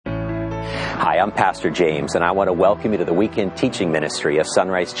Hi, I'm Pastor James, and I want to welcome you to the weekend teaching ministry of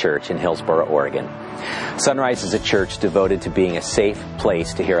Sunrise Church in Hillsboro, Oregon. Sunrise is a church devoted to being a safe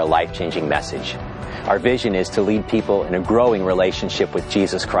place to hear a life-changing message. Our vision is to lead people in a growing relationship with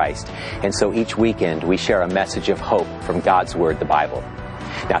Jesus Christ, and so each weekend we share a message of hope from God's Word, the Bible.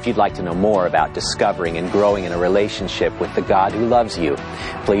 Now, if you'd like to know more about discovering and growing in a relationship with the God who loves you,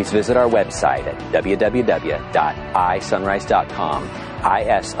 please visit our website at www.isunrise.com,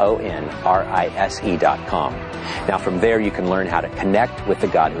 ISONRISE.com. Now, from there you can learn how to connect with the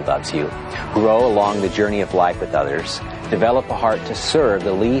God who loves you, grow along the journey of life with others, develop a heart to serve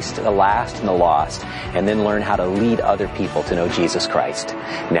the least, the last, and the lost, and then learn how to lead other people to know Jesus Christ.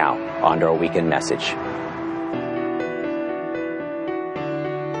 Now, on to our weekend message.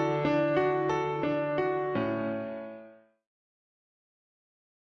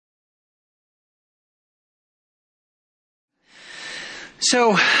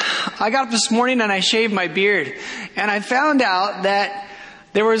 So I got up this morning and I shaved my beard, and I found out that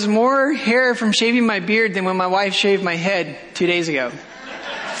there was more hair from shaving my beard than when my wife shaved my head 2 days ago.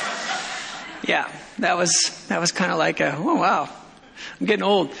 Yeah, that was kind of like oh wow, I'm getting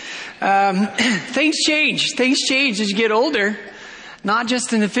old. Things change as you get older, not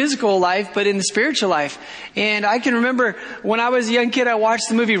just in the physical life, but in the spiritual life. And I can remember when I was a young kid, I watched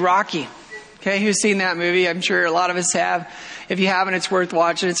the movie Rocky. Okay, who's seen that movie? I'm sure a lot of us have. If you haven't, it's worth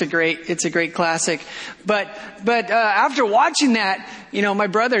watching. It's a great classic. But after watching that, my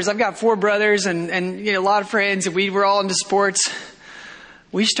brothers, I've got 4 brothers and a lot of friends, and we were all into sports.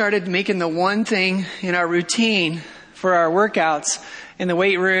 We started making the one thing in our routine for our workouts in the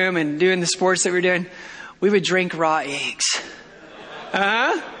weight room and doing the sports that we're doing. We would drink raw eggs.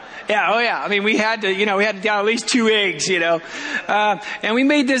 Yeah, oh yeah. I mean, we had to down at least 2 eggs, and we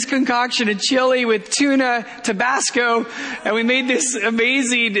made this concoction of chili with tuna, Tabasco, and we made this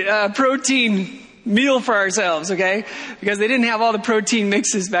amazing protein meal for ourselves, okay? Because they didn't have all the protein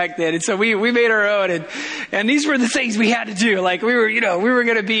mixes back then, and so we made our own, and these were the things we had to do. Like we were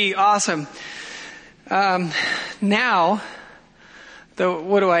going to be awesome. Now,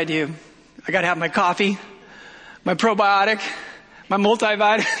 what do? I got to have my coffee, my probiotic, my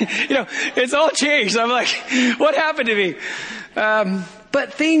multivitamin, it's all changed. I'm like, what happened to me?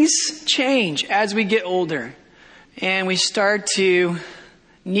 But things change as we get older, and we start to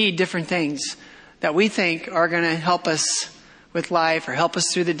need different things that we think are going to help us with life, or help us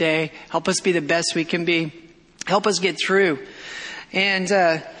through the day, help us be the best we can be, help us get through. And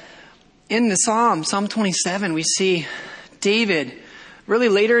in the Psalm 27, we see David really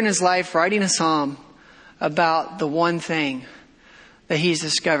later in his life writing a psalm about the one thing that he's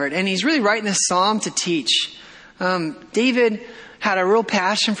discovered. And he's really writing this psalm to teach. David had a real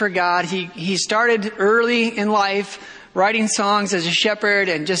passion for God. He started early in life writing songs as a shepherd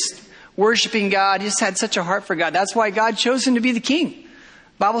and just worshiping God. He just had such a heart for God. That's why God chose him to be the king.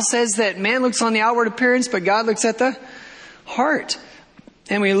 The Bible says that man looks on the outward appearance, but God looks at the heart.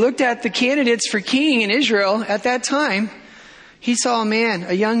 And we looked at the candidates for king in Israel at that time. He saw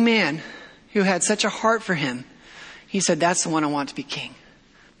a young man who had such a heart for him. He said, that's the one I want to be king.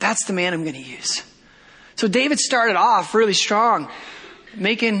 That's the man I'm going to use. So David started off really strong,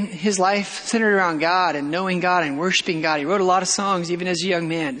 making his life centered around God and knowing God and worshiping God. He wrote a lot of songs even as a young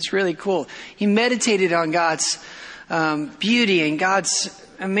man. It's really cool. He meditated on God's beauty and God's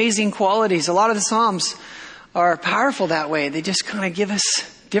amazing qualities. A lot of the Psalms are powerful that way. They just kind of give us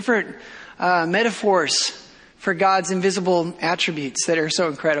different metaphors for God's invisible attributes that are so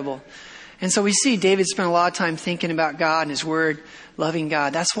incredible. And so we see David spent a lot of time thinking about God and His Word, loving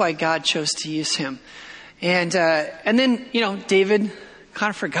God. That's why God chose to use him. And then, David kind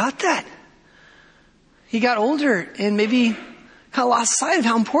of forgot that. He got older and maybe kind of lost sight of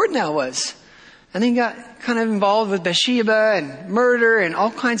how important that was. And then he got kind of involved with Bathsheba and murder and all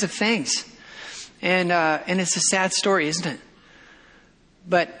kinds of things. And it's a sad story, isn't it?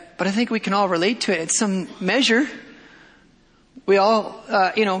 But I think we can all relate to it at some measure. We all,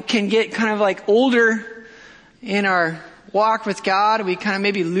 can get kind of like older in our walk with God. We kind of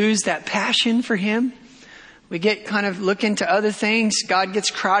maybe lose that passion for Him. We get kind of look into other things. God gets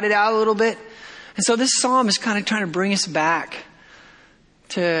crowded out a little bit. And so this psalm is kind of trying to bring us back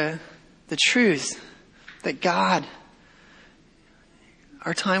to the truth that God,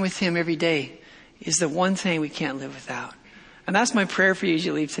 our time with Him every day, is the one thing we can't live without. And that's my prayer for you as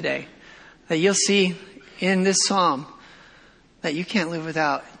you leave today. That you'll see in this psalm that you can't live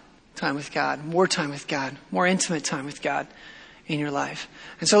without time with God, more intimate time with God in your life.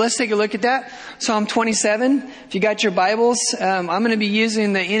 And so let's take a look at that. Psalm 27. If you got your Bibles, I'm going to be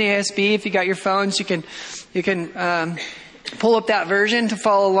using the NASB. If you got your phones, you can pull up that version to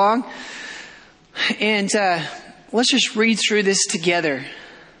follow along. And let's just read through this together.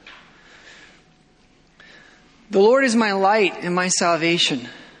 The Lord is my light and my salvation.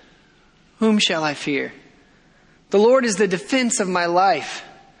 Whom shall I fear? The Lord is the defense of my life.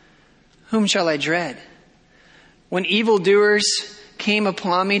 Whom shall I dread? When evildoers came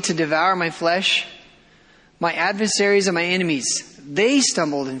upon me to devour my flesh, my adversaries and my enemies, they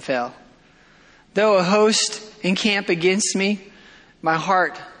stumbled and fell. Though a host encamp against me, my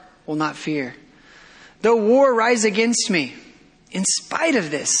heart will not fear. Though war rise against me, in spite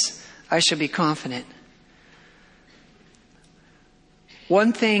of this, I shall be confident.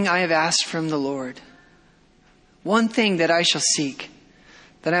 One thing I have asked from the Lord, one thing that I shall seek,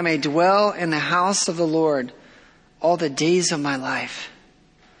 that I may dwell in the house of the Lord all the days of my life,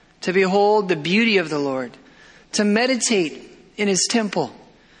 to behold the beauty of the Lord, to meditate in His temple.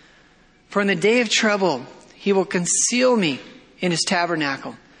 For in the day of trouble, He will conceal me in His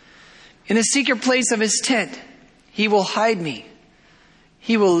tabernacle. In the secret place of His tent, He will hide me.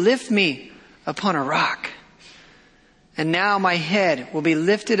 He will lift me upon a rock. And now my head will be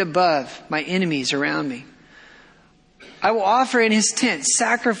lifted above my enemies around me. I will offer in His tent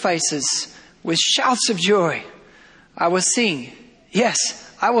sacrifices with shouts of joy. I will sing.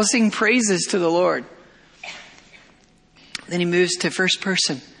 Yes, I will sing praises to the Lord. Then he moves to first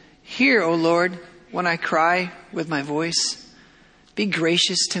person. Hear, O Lord, when I cry with my voice. Be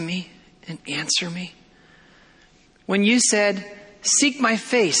gracious to me and answer me. When you said, seek my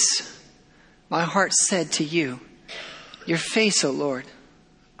face, my heart said to you, your face, O Lord,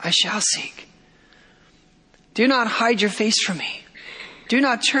 I shall seek. Do not hide your face from me. Do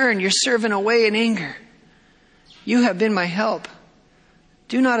not turn your servant away in anger. You have been my help.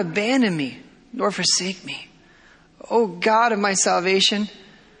 Do not abandon me, nor forsake me. O God of my salvation,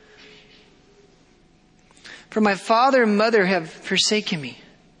 for my father and mother have forsaken me,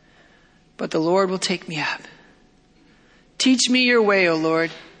 but the Lord will take me up. Teach me your way, O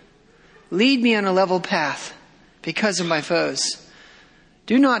Lord. Lead me on a level path because of my foes.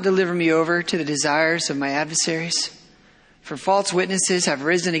 Do not deliver me over to the desires of my adversaries, for false witnesses have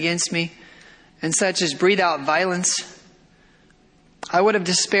risen against me, and such as breathe out violence. I would have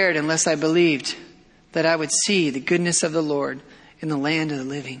despaired unless I believed that I would see the goodness of the Lord in the land of the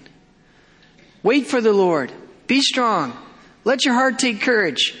living. Wait for the Lord. Be strong. Let your heart take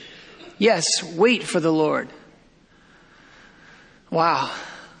courage. Yes, wait for the Lord. Wow.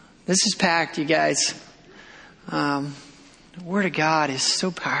 This is packed, you guys. The Word of God is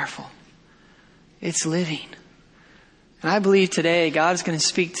so powerful. It's living. And I believe today God is going to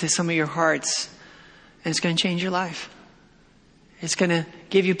speak to some of your hearts, and it's going to change your life. It's going to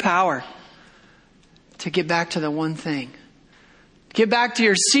give you power to get back to the one thing. Get back to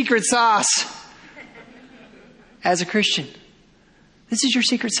your secret sauce as a Christian. This is your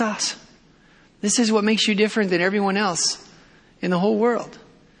secret sauce. This is what makes you different than everyone else in the whole world.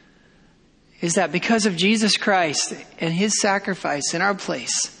 Is that because of Jesus Christ and His sacrifice in our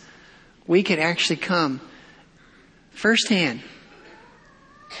place, we can actually come firsthand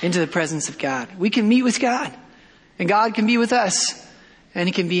into the presence of God. We can meet with God, and God can be with us, and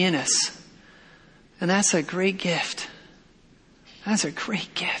He can be in us. And that's a great gift. That's a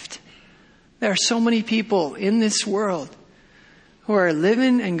great gift. There are so many people in this world who are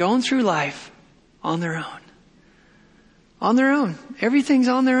living and going through life on their own. On their own. Everything's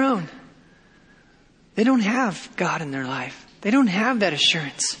on their own. They don't have God in their life. They don't have that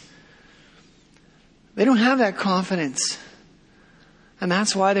assurance. They don't have that confidence. And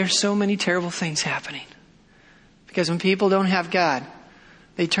that's why there's so many terrible things happening. Because when people don't have God,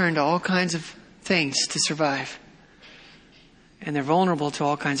 they turn to all kinds of things to survive. And they're vulnerable to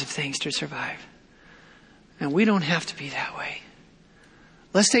all kinds of things to survive. And we don't have to be that way.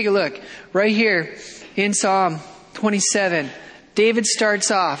 Let's take a look. Right here in Psalm 27, David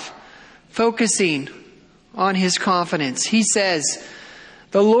starts off focusing on his confidence. He says,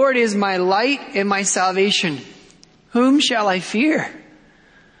 the Lord is my light and my salvation. Whom shall I fear?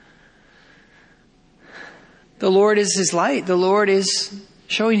 The Lord is his light. The Lord is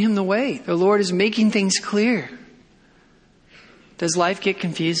showing him the way. The Lord is making things clear. Does life get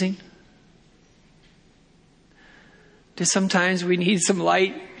confusing? Does sometimes we need some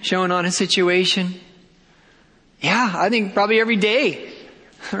light shown on a situation? Yeah, I think probably every day,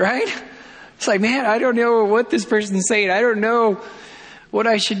 right? It's like, man, I don't know what this person's saying. I don't know what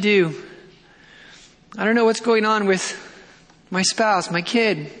I should do. I don't know what's going on with my spouse, my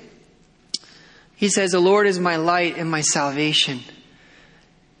kid. He says, the Lord is my light and my salvation.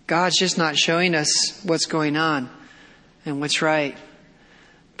 God's just not showing us what's going on and what's right,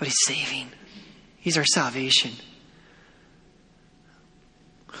 but He's saving. He's our salvation.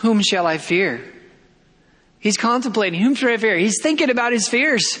 whom shall I fear? He's contemplating, whom should I fear? He's thinking about his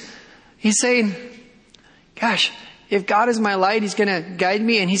fears. He's saying, gosh, if God is my light, He's going to guide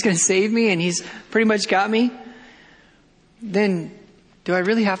me and He's going to save me and He's pretty much got me, then do I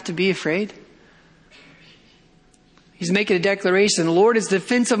really have to be afraid? He's making a declaration. The Lord is the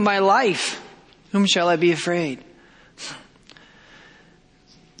defense of my life. Whom shall I be afraid?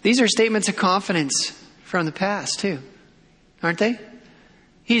 These are statements of confidence from the past too, aren't they?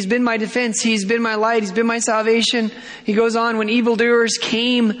 He's been my defense. He's been my light. He's been my salvation. He goes on, when evildoers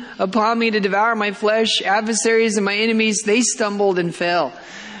came upon me to devour my flesh, adversaries and my enemies, they stumbled and fell.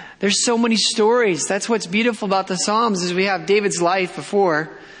 There's so many stories. That's what's beautiful about the Psalms, is we have David's life before,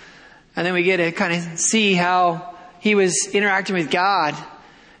 and then we get to kind of see how he was interacting with God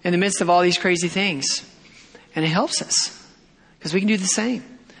in the midst of all these crazy things. And it helps us because we can do the same.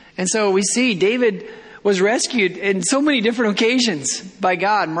 And so we see David was rescued in so many different occasions by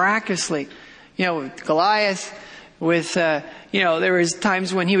God, miraculously. With Goliath, with, there was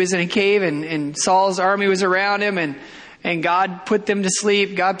times when he was in a cave and Saul's army was around him and God put them to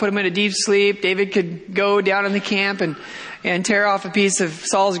sleep. God put him in a deep sleep. David could go down in the camp and tear off a piece of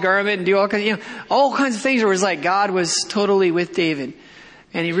Saul's garment and do all kinds of things where it was like God was totally with David.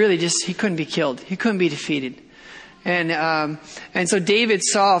 And he couldn't be killed. He couldn't be defeated. And so David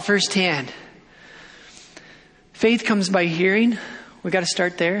saw firsthand, faith comes by hearing. We got to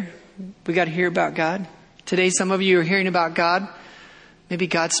start there. We got to hear about God. Today, some of you are hearing about God. Maybe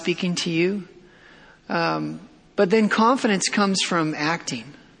God's speaking to you. But then confidence comes from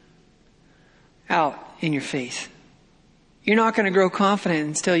acting out in your faith. You're not going to grow confident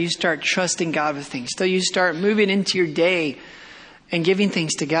until you start trusting God with things, until you start moving into your day and giving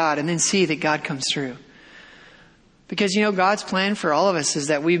things to God and then see that God comes through. Because, God's plan for all of us is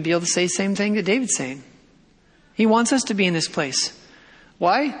that we'd be able to say the same thing that David's saying. He wants us to be in this place.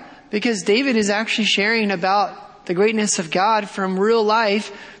 Why? Because David is actually sharing about the greatness of God from real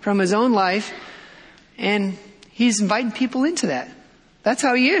life, from his own life. And he's inviting people into that. That's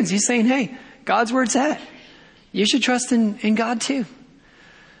how he ends. He's saying, hey, God's where it's at. You should trust in God too.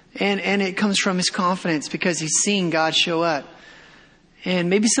 And it comes from his confidence because he's seeing God show up. And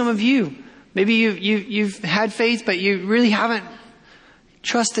maybe some of you, maybe you've had faith, but you really haven't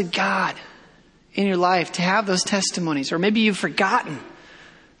trusted God in your life to have those testimonies. Or maybe you've forgotten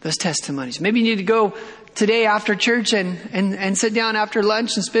those testimonies. Maybe you need to go today after church and sit down after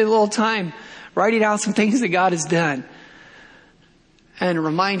lunch and spend a little time writing out some things that God has done. And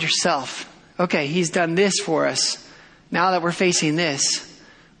remind yourself, okay, He's done this for us. Now that we're facing this,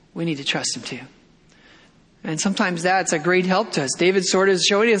 we need to trust Him too. And sometimes that's a great help to us. David sort of is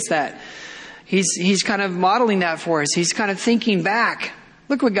showing us that. He's kind of modeling that for us. He's kind of thinking back.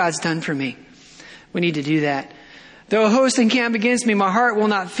 Look what God's done for me. We need to do that. Though a host encamp against me, my heart will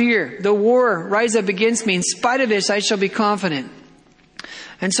not fear. Though war rise up against me, in spite of this, I shall be confident.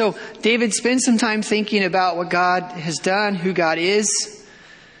 And so David spends some time thinking about what God has done, who God is.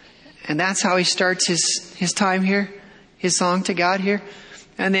 And that's how he starts his time here, his song to God here.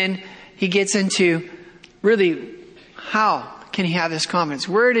 And then he gets into really, how can he have this confidence?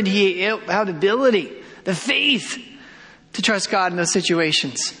 Where did he have the ability, the faith to trust God in those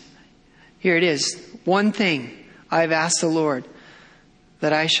situations? Here it is. One thing I've asked the Lord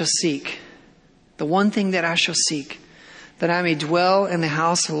that I shall seek. The one thing that I shall seek, that I may dwell in the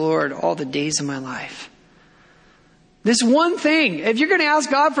house of the Lord all the days of my life. This one thing. If you're going to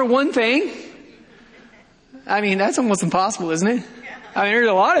ask God for one thing, that's almost impossible, isn't it? There's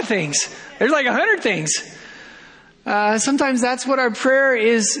a lot of things. There's like 100 things. Sometimes that's what our prayer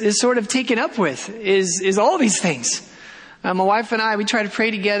is sort of taken up with, is all these things. My wife and I, we try to pray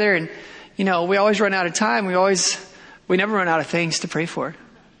together, and we always run out of time. We never run out of things to pray for,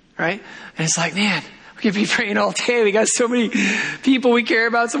 right? And it's like, man, we could be praying all day. We got so many people we care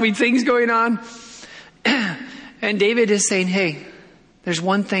about, so many things going on. And David is saying, hey, there's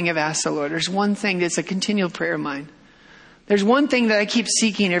one thing I've asked the Lord. There's one thing that's a continual prayer of mine. There's one thing that I keep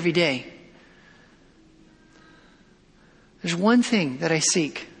seeking every day. There's one thing that I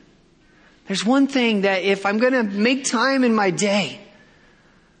seek. There's one thing that if I'm going to make time in my day,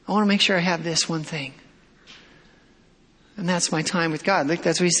 I want to make sure I have this one thing. And that's my time with God. Look,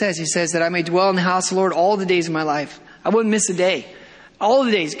 that's what he says. He says that I may dwell in the house of the Lord all the days of my life. I wouldn't miss a day. All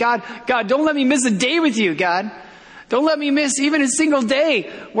the days. God, don't let me miss a day with you, God. Don't let me miss even a single day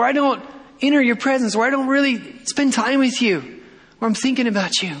where I don't enter your presence, where I don't really spend time with you, where I'm thinking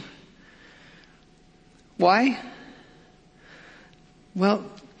about you. Why? Well,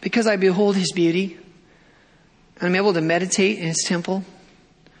 because I behold his beauty. I'm able to meditate in his temple.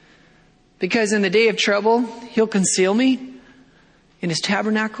 Because in the day of trouble, he'll conceal me in his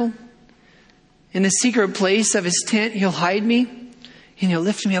tabernacle. In the secret place of his tent, he'll hide me and he'll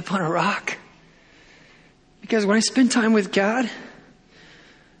lift me up on a rock. Because when I spend time with God,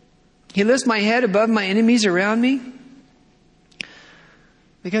 he lifts my head above my enemies around me.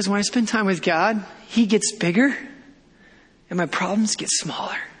 Because when I spend time with God, he gets bigger and my problems get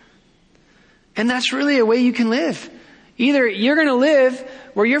smaller. And that's really a way you can live. Either you're going to live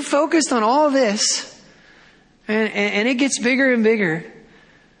where you're focused on all of this and it gets bigger and bigger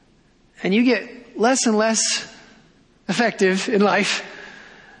and you get less and less effective in life,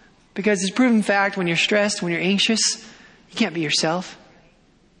 because it's proven fact when you're stressed, when you're anxious, you can't be yourself.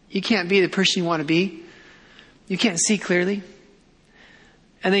 You can't be the person you want to be. You can't see clearly.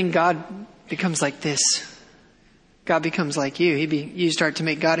 And then God becomes like this. God becomes like you. You start to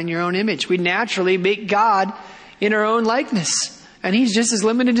make God in your own image. We naturally make God in our own likeness. And he's just as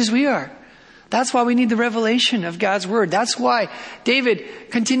limited as we are. That's why we need the revelation of God's word. That's why David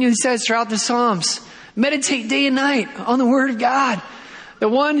continually says throughout the Psalms, meditate day and night on the word of God. The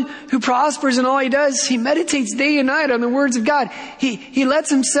one who prospers in all he does, he meditates day and night on the words of God. He lets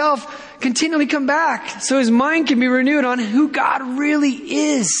himself continually come back so his mind can be renewed on who God really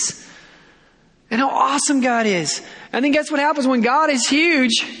is and how awesome God is. And then guess what happens when God is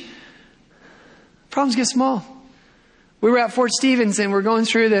huge? Problems get small. We were at Fort Stevens and we're going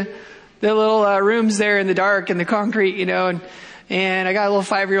through the little rooms there in the dark and the concrete, and I got a little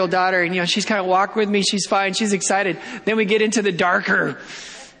 5-year-old daughter, and she's kind of walked with me. She's fine. She's excited. Then we get into the darker,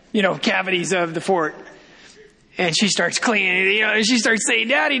 cavities of the fort. And she starts cleaning, and she starts saying,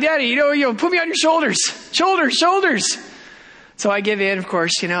 Daddy, put me on your shoulders. Shoulders. So I give in, of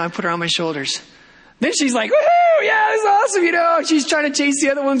course, I put her on my shoulders. Then she's like, woohoo, yeah, this is awesome, She's trying to chase the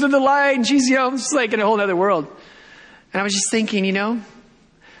other ones with the light, and she's, just like in a whole other world. And I was just thinking,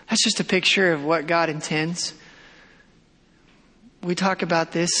 that's just a picture of what God intends. We talk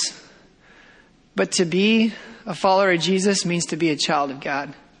about this, but to be a follower of Jesus means to be a child of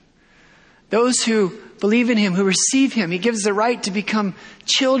God. Those who believe in him, who receive him, he gives the right to become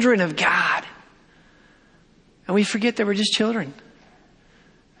children of God. And we forget that we're just children.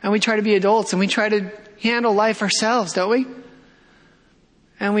 And we try to be adults and we try to handle life ourselves, don't we?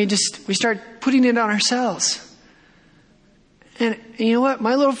 And we start putting it on ourselves. And you know what?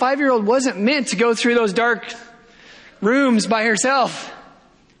 My little 5-year-old wasn't meant to go through those dark rooms by herself.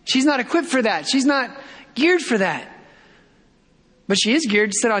 She's not equipped for that. She's not geared for that. But she is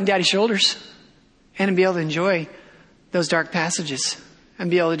geared to sit on Daddy's shoulders and be able to enjoy those dark passages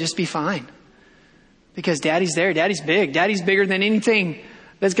and be able to just be fine. Because Daddy's there. Daddy's big. Daddy's bigger than anything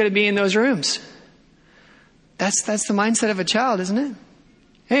that's going to be in those rooms. That's the mindset of a child, isn't it?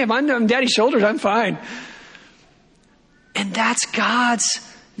 Hey, if I'm on Daddy's shoulders, I'm fine. And that's God's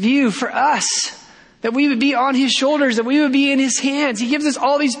view for us. That we would be on his shoulders, that we would be in his hands. He gives us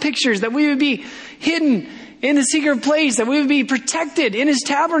all these pictures, that we would be hidden in the secret place, that we would be protected in his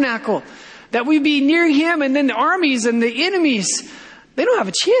tabernacle, that we'd be near him, and then the armies and the enemies, they don't have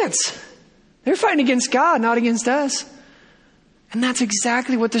a chance. They're fighting against God, not against us. And that's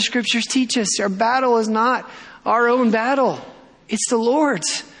exactly what the scriptures teach us. Our battle is not our own battle. It's the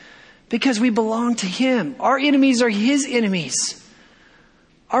Lord's. Because we belong to him. Our enemies are his enemies.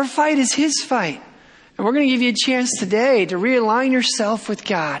 Our fight is his fight. And we're going to give you a chance today to realign yourself with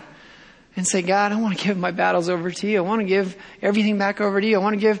God. And say, God, I want to give my battles over to you. I want to give everything back over to you. I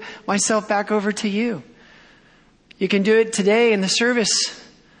want to give myself back over to you. You can do it today in the service.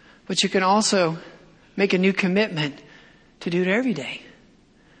 But you can also make a new commitment to do it every day.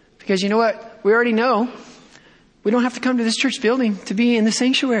 Because you know what? We already know. We don't have to come to this church building to be in the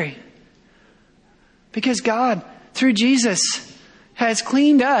sanctuary. Because God, through Jesus, has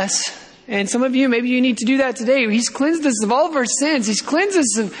cleaned us. And some of you, maybe you need to do that today. He's cleansed us of all of our sins. He's cleansed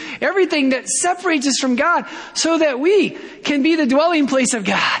us of everything that separates us from God so that we can be the dwelling place of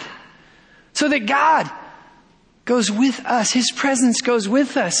God. So that God goes with us. His presence goes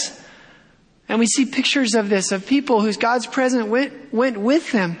with us. And we see pictures of this, of people whose God's presence went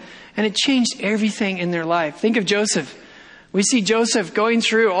with them. And it changed everything in their life. Think of Joseph. We see Joseph going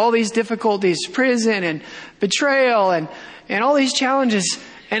through all these difficulties, prison and betrayal and all these challenges.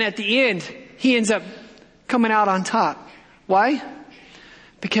 And at the end, he ends up coming out on top. Why?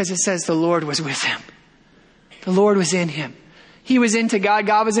 Because it says the Lord was with him. The Lord was in him. He was into God.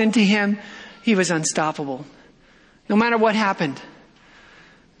 God was into him. He was unstoppable. No matter what happened.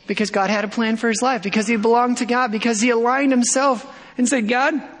 Because God had a plan for his life. Because he belonged to God. Because he aligned himself and said,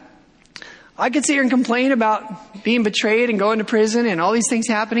 God, I could sit here and complain about being betrayed and going to prison and all these things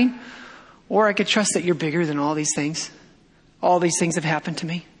happening. Or I could trust that you're bigger than all these things. All these things have happened to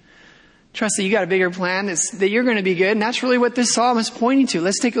me. Trust that you got a bigger plan, that you're going to be good. And that's really what this psalm is pointing to.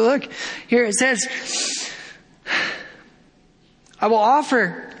 Let's take a look. Here it says, I will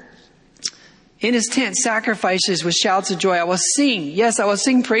offer in his tent sacrifices with shouts of joy. I will sing. Yes, I will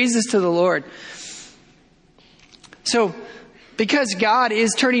sing praises to the Lord. So, because God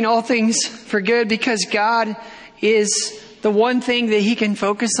is turning all things for good, because God is the one thing that he can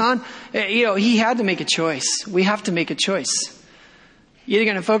focus on, he had to make a choice. We have to make a choice. You're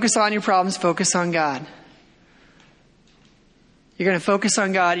either going to focus on your problems, focus on God. You're going to focus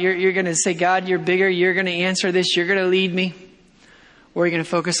on God. You're going to say, God, you're bigger. You're going to answer this. You're going to lead me. Or you're going to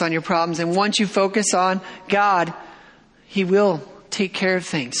focus on your problems. And once you focus on God, he will take care of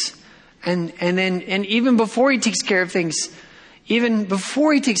things. And even before he takes care of things,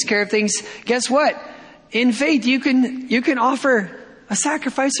 guess what? In faith, you can offer a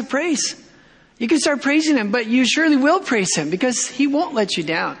sacrifice of praise. You can start praising him, but you surely will praise him because he won't let you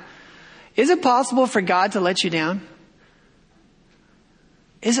down. Is it possible for God to let you down?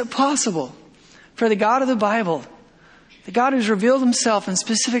 Is it possible for the God of the Bible, the God who's revealed himself in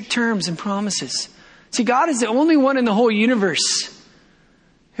specific terms and promises? See, God is the only one in the whole universe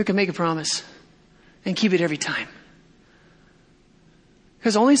who can make a promise and keep it every time.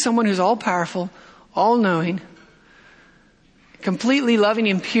 Because only someone who's all powerful, all knowing, completely loving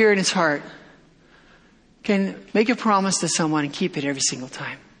and pure in his heart can make a promise to someone and keep it every single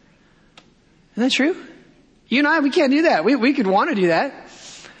time. Isn't that true? You and I, we can't do that. We could want to do that.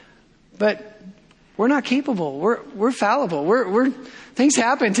 But we're not capable. We're fallible. Things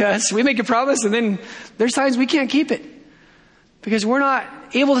happen to us. We make a promise and then there's times we can't keep it. Because we're not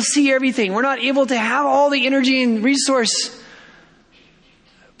able to see everything. We're not able to have all the energy and resource.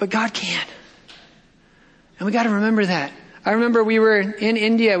 But God can. And we got to remember that. I remember we were in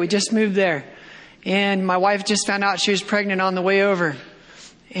India. We just moved there. And my wife just found out she was pregnant on the way over.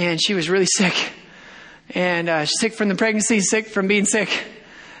 And she was really sick. And sick from the pregnancy, sick from being sick.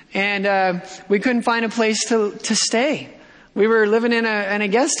 And we couldn't find a place to stay. We were living in a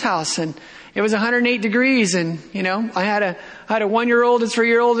guest house. And it was 108 degrees. And, I had a 1-year-old, a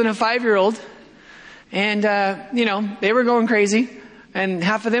 3-year-old, and a 5-year-old. And, they were going crazy. And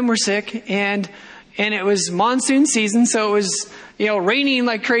half of them were sick. And it was monsoon season. So it was, raining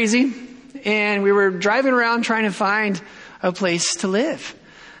like crazy. And we were driving around trying to find a place to live.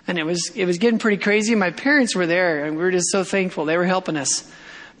 And it was getting pretty crazy. My parents were there and we were just so thankful. They were helping us.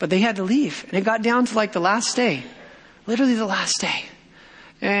 But they had to leave. And it got down to like the last day. Literally the last day.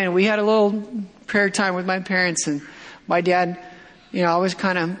 And we had a little prayer time with my parents. And my dad, I was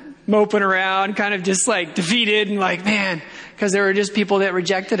kind of moping around, kind of just like defeated and like, man, because there were just people that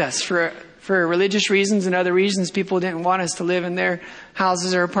rejected us for religious reasons and other reasons. People didn't want us to live in their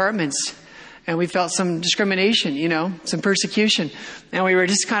houses or apartments. And we felt some discrimination, some persecution. And we were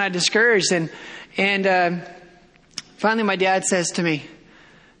just kind of discouraged. And finally my dad says to me,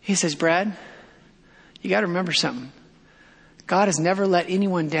 he says, Brad, you got to remember something. God has never let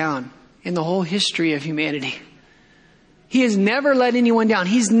anyone down in the whole history of humanity. He has never let anyone down.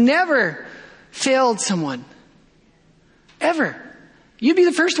 He's never failed someone. Ever. You'd be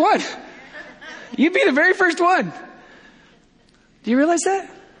the first one. You'd be the very first one. Do you realize that?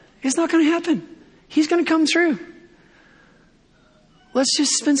 It's not going to happen. He's going to come through. Let's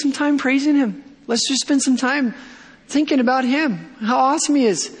just spend some time praising him. Let's just spend some time thinking about him, how awesome he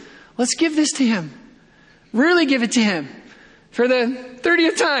is. Let's give this to him. Really give it to him for the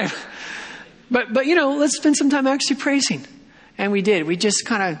 30th time. But let's spend some time actually praising. And we did. We just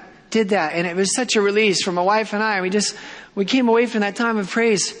kind of did that. And it was such a release for my wife and I. We came away from that time of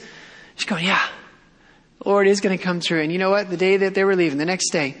praise just going, yeah, the Lord is going to come through. And you know what? The day that they were leaving, the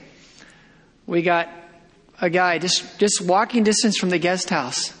next day, we got a guy just walking distance from the guest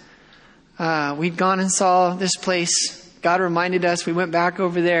house. We'd gone and saw this place. God reminded us. We went back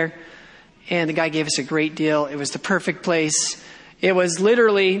over there and the guy gave us a great deal. It was the perfect place. It was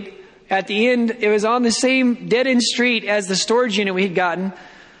literally at the end. It was on the same dead end street as the storage unit we had gotten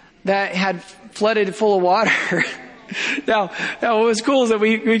that had flooded full of water. Now what was cool is that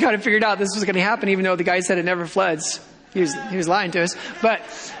we kind of figured out this was going to happen, even though the guy said it never floods. He was lying to us. But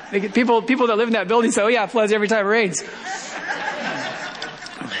people that live in that building said, oh yeah, it floods every time it rains.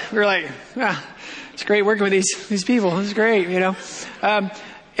 We were like, it's great working with these people. It's great,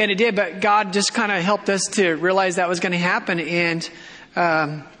 and it did, but God just kind of helped us to realize that was going to happen. And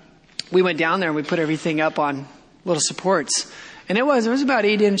we went down there and we put everything up on little supports. And it was about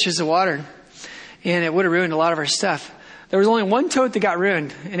 8 inches of water. And it would have ruined a lot of our stuff. There was only one tote that got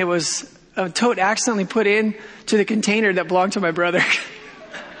ruined. And it was a tote accidentally put in to the container that belonged to my brother.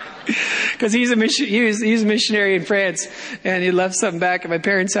 because he's a missionary in France, and he left something back at my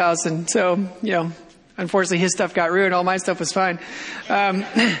parents' house, and so unfortunately his stuff got ruined. All my stuff was fine,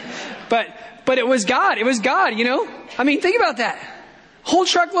 but it was God. It was God. I mean, think about that. Whole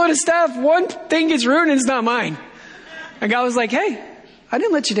truckload of stuff. One thing gets ruined, and it's not mine. And God was like, "Hey, I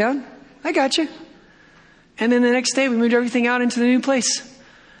didn't let you down. I got you." And then the next day we moved everything out into the new place.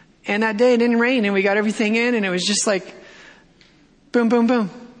 And that day it didn't rain and we got everything in, and it was just like boom, boom, boom.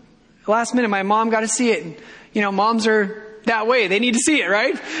 Last minute my mom got to see it. And, moms are that way. They need to see it,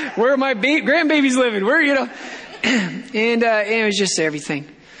 right? Where are my grandbabies living? And it was just everything.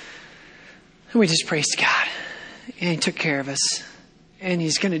 And we just praised God. And He took care of us. And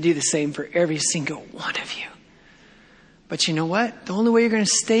He's going to do the same for every single one of you. But you know what? The only way you're going to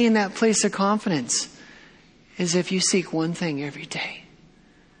stay in that place of confidence is if you seek one thing every day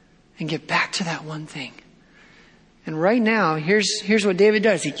and get back to that one thing. And right now, here's what David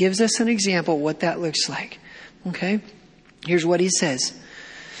does. He gives us an example of what that looks like. Okay? Here's what he says.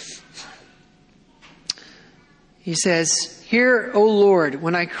 He says, "Hear, O Lord,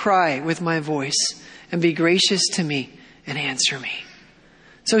 when I cry with my voice, and be gracious to me and answer me."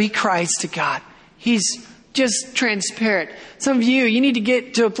 So he cries to God. He's just transparent. Some of you need to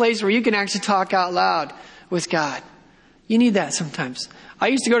get to a place where you can actually talk out loud with God. You need that sometimes. I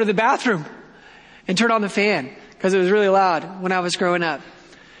used to go to the bathroom and turn on the fan because it was really loud when I was growing up.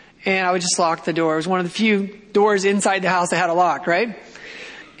 And I would just lock the door. It was one of the few doors inside the house that had a lock, right?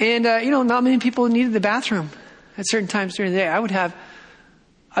 And, not many people needed the bathroom at certain times during the day.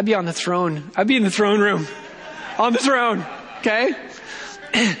 I'd be on the throne. I'd be in the throne room. On the throne. Okay?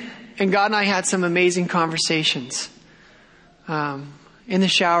 And God and I had some amazing conversations. In the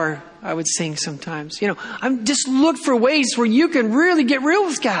shower, I would sing sometimes. I'm just look for ways where you can really get real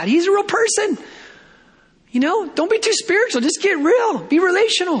with God. He's a real person. Don't be too spiritual. Just get real. Be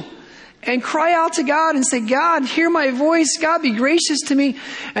relational. And cry out to God and say, "God, hear my voice. God, be gracious to me."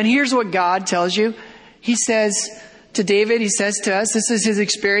 And here's what God tells you. He says to David, he says to us, this is his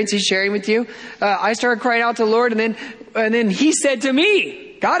experience he's sharing with you. I started crying out to the Lord, and then he said to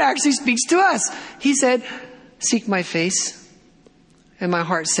me, God actually speaks to us. He said, "Seek my face." And my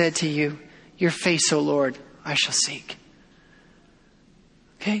heart said to you, "Your face, O Lord, I shall seek."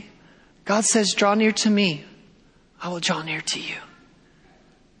 Okay? God says, "Draw near to me. I will draw near to you."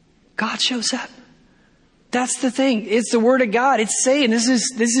 God shows up. That's the thing. It's the Word of God. It's saying this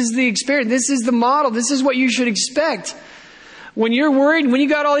is the experience. This is the model. This is what you should expect. When you're worried, when you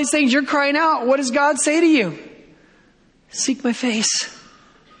got all these things, you're crying out. What does God say to you? Seek my face.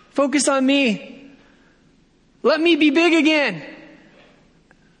 Focus on me. Let me be big again.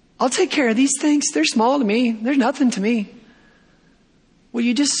 I'll take care of these things. They're small to me. They're nothing to me. Will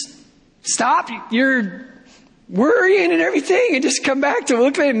you just stop your worrying and everything and just come back to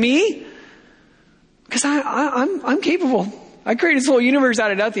looking at me? Because I'm capable. I created this whole universe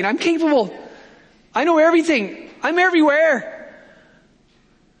out of nothing. I'm capable. I know everything. I'm everywhere.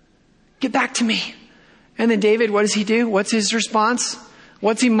 Get back to me. And then David, what does he do? What's his response?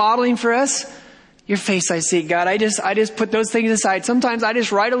 What's he modeling for us? Your face I seek, God. I just put those things aside. Sometimes I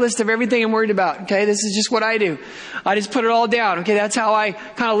just write a list of everything I'm worried about. Okay, this is just what I do. I just put it all down. Okay, that's how I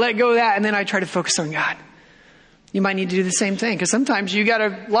kind of let go of that, and then I try to focus on God. You might need to do the same thing, because sometimes you got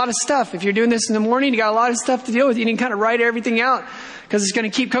a lot of stuff. If you're doing this in the morning, you got a lot of stuff to deal with. You need to kind of write everything out, because it's going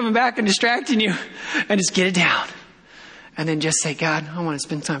to keep coming back and distracting you. And just get it down. And then just say, God, I want to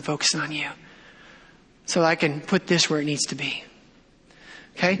spend time focusing on you, so I can put this where it needs to be.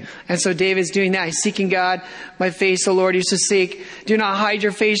 Okay? And so David's doing that. He's seeking God. My face, O Lord, used to seek. Do not hide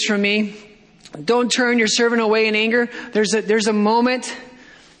your face from me. Don't turn your servant away in anger. There's a moment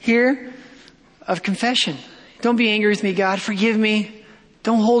here of confession. Don't be angry with me, God. Forgive me.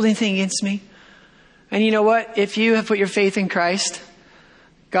 Don't hold anything against me. And you know what? If you have put your faith in Christ,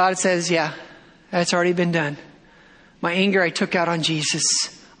 God says, yeah, that's already been done. My anger I took out on Jesus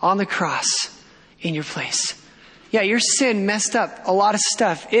on the cross in your place. Yeah, your sin messed up a lot of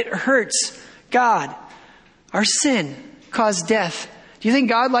stuff. It hurts God. Our sin caused death. Do you think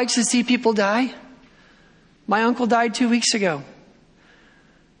God likes to see people die? My uncle died 2 weeks ago.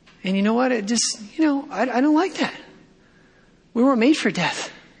 And you know what? It just, I don't like that. We weren't made for death.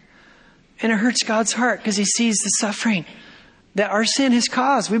 And it hurts God's heart because He sees the suffering that our sin has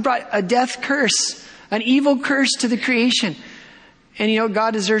caused. We brought a death curse, an evil curse to the creation. And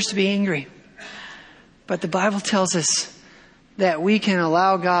God deserves to be angry. But the Bible tells us that we can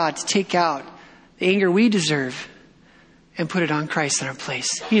allow God to take out the anger we deserve and put it on Christ in our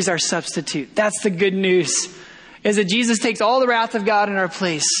place. He's our substitute. That's the good news, is that Jesus takes all the wrath of God in our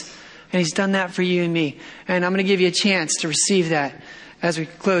place. And He's done that for you and me. And I'm going to give you a chance to receive that as we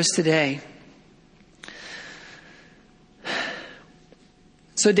close today.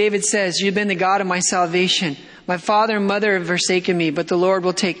 So David says, you've been the God of my salvation. My father and mother have forsaken me, but the Lord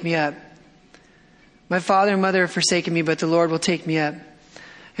will take me up. My father and mother have forsaken me, but the Lord will take me up.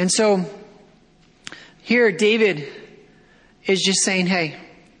 And so here David is just saying, hey,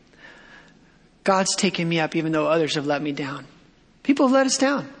 God's taken me up even though others have let me down. People have let us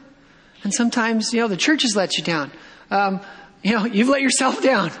down. And sometimes, the church has let you down. You've let yourself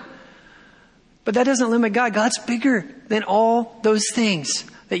down. But that doesn't limit God. God's bigger than all those things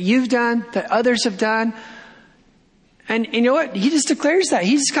that you've done, that others have done. And you know what? He just declares that.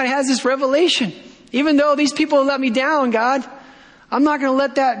 He just kind of has this revelation. Even though these people have let me down, God, I'm not going to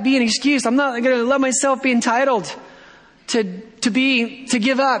let that be an excuse. I'm not going to let myself be entitled to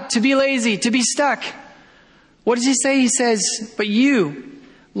give up, to be lazy, to be stuck. What does he say? He says, but you,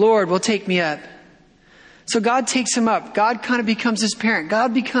 Lord, will take me up. So God takes him up. God kind of becomes his parent.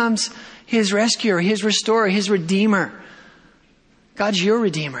 God becomes his rescuer, his restorer, his redeemer. God's your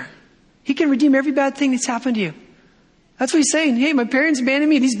redeemer. He can redeem every bad thing that's happened to you. That's what he's saying. Hey, my parents abandoned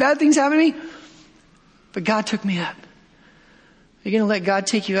me. These bad things happened to me. But God took me up. Are you going to let God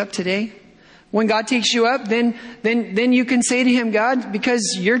take you up today? When God takes you up, then you can say to him, God,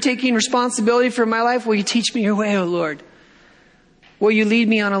 because you're taking responsibility for my life, will you teach me your way, O Lord? Will you lead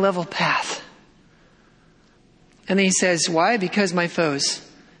me on a level path? And then he says, why? Because my foes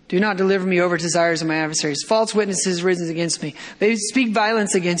do not deliver me over to desires of my adversaries. False witnesses risen against me. They speak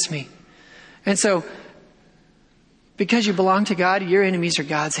violence against me. And so, because you belong to God, your enemies are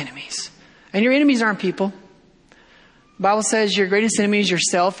God's enemies. And your enemies aren't people. The Bible says your greatest enemy is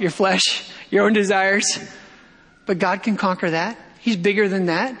yourself, your flesh, your own desires. But God can conquer that. He's bigger than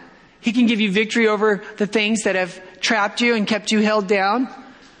that. He can give you victory over the things that have trapped you and kept you held down.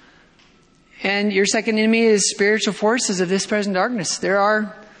 And your second enemy is spiritual forces of this present darkness. There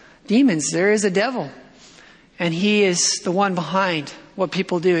are demons. There is a devil. And he is the one behind what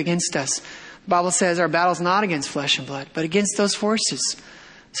people do against us. The Bible says our battle is not against flesh and blood, but against those forces.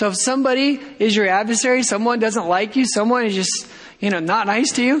 So if somebody is your adversary, someone doesn't like you, someone is just, not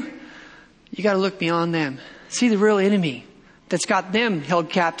nice to you, you got to look beyond them. See the real enemy that's got them held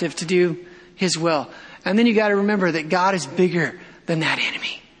captive to do his will. And then you got to remember that God is bigger than that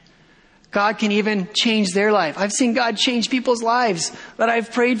enemy. God can even change their life. I've seen God change people's lives that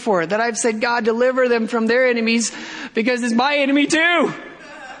I've prayed for, that I've said, God, deliver them from their enemies because it's my enemy too.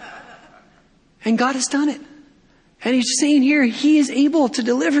 And God has done it. And he's saying here, he is able to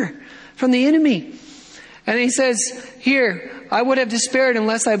deliver from the enemy. And he says here, I would have despaired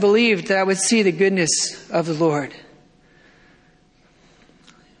unless I believed that I would see the goodness of the Lord.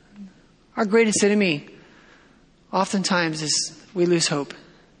 Our greatest enemy oftentimes is we lose hope.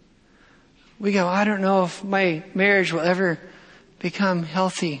 We go, I don't know if my marriage will ever become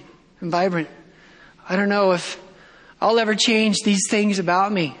healthy and vibrant. I don't know if I'll ever change these things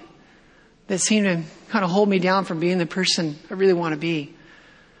about me that seem to kind of hold me down from being the person I really want to be.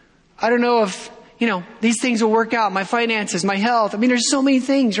 I don't know if, these things will work out, my finances, my health. There's so many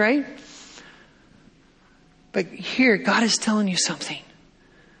things, right? But here, God is telling you something.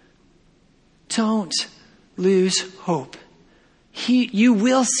 Don't lose hope. You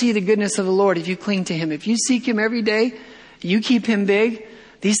will see the goodness of the Lord if you cling to him. If you seek him every day, you keep him big,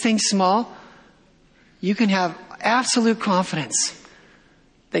 these things small, you can have absolute confidence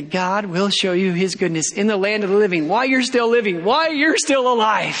that God will show you his goodness in the land of the living. While you're still living, while you're still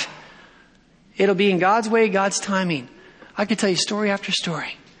alive. It'll be in God's way, God's timing. I could tell you story after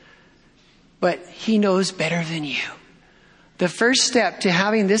story. But he knows better than you. The first step to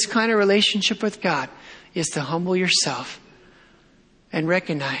having this kind of relationship with God is to humble yourself and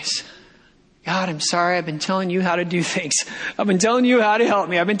recognize, God, I'm sorry. I've been telling you how to do things. I've been telling you how to help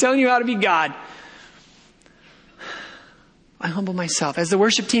me. I've been telling you how to be God. I humble myself. As the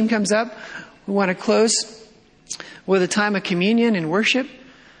worship team comes up, we want to close with a time of communion and worship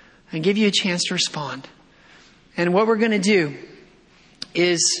and give you a chance to respond. And what we're going to do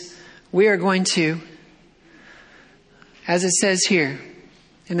is we are going to, as it says here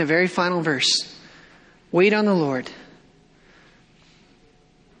in the very final verse, wait on the Lord.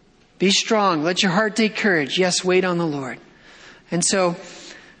 Be strong. Let your heart take courage. Yes, wait on the Lord. And so,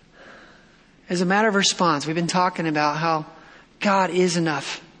 as a matter of response, we've been talking about how God is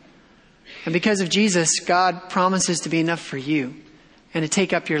enough. And because of Jesus, God promises to be enough for you and to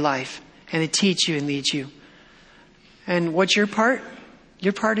take up your life and to teach you and lead you. And what's your part?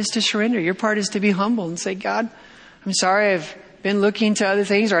 Your part is to surrender. Your part is to be humble and say, God, I'm sorry I've been looking to other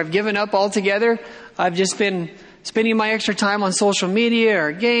things, or I've given up altogether. I've just been spending my extra time on social media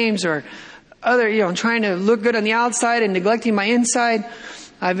or games or other, trying to look good on the outside and neglecting my inside.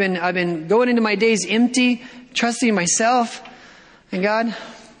 I've been going into my days empty, trusting myself. And God,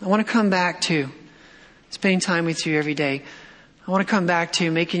 I want to come back to spending time with you every day. I want to come back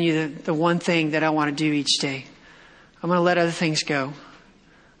to making you the one thing that I want to do each day. I'm going to let other things go.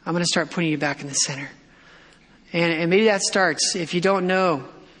 I'm going to start putting you back in the center. And maybe that starts, if you don't know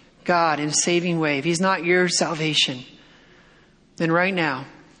God in a saving way, if He's not your salvation, then right now,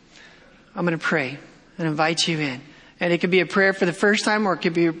 I'm going to pray and invite you in. And it could be a prayer for the first time, or it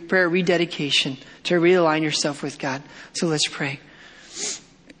could be a prayer of rededication to realign yourself with God. So let's pray.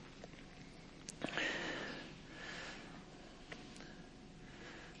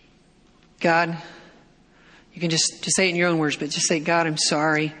 God, you can just say it in your own words, but just say, God, I'm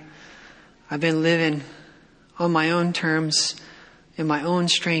sorry. I've been living on my own terms, in my own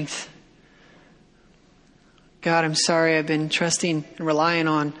strength. God, I'm sorry. I've been trusting and relying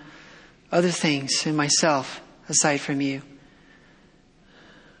on other things in myself aside from you.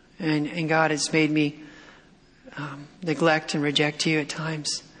 And God, it's made me neglect and reject you at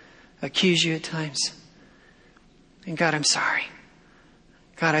times, accuse you at times. And God, I'm sorry.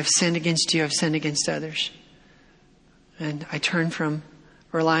 God, I've sinned against you. I've sinned against others. And I turn from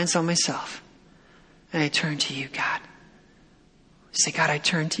reliance on myself. And I turn to you, God. Say, God, I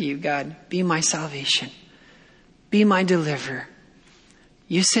turn to you, God. Be my salvation. Be my deliverer.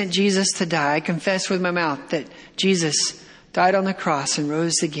 You sent Jesus to die. I confess with my mouth that Jesus died on the cross and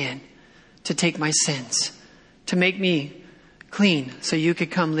rose again to take my sins, to make me clean so you could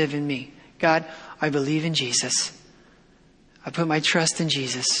come live in me. God, I believe in Jesus. I put my trust in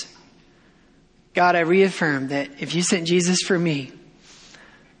Jesus. God, I reaffirm that if you sent Jesus for me,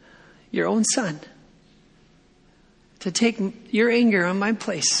 your own son, to take your anger on my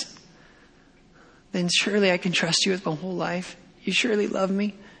place, then surely I can trust you with my whole life. You surely love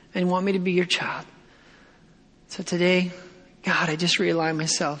me and want me to be your child. So today, God, I just realign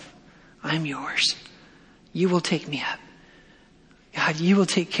myself. I'm yours. You will take me up. God, you will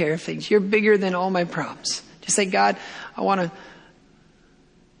take care of things. You're bigger than all my problems. Just say, God, I want to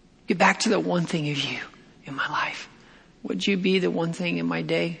get back to the one thing of you in my life. Would you be the one thing in my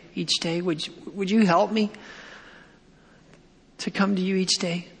day, each day? Would you help me to come to you each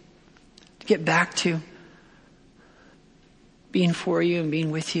day? To get back to being for you and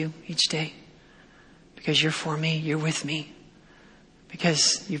being with you each day. Because you're for me, you're with me.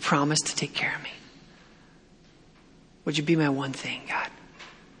 Because you promised to take care of me. Would you be my one thing, God?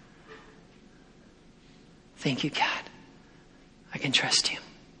 Thank you, God. I can trust you.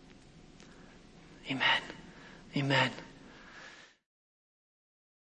 Amen. Amen.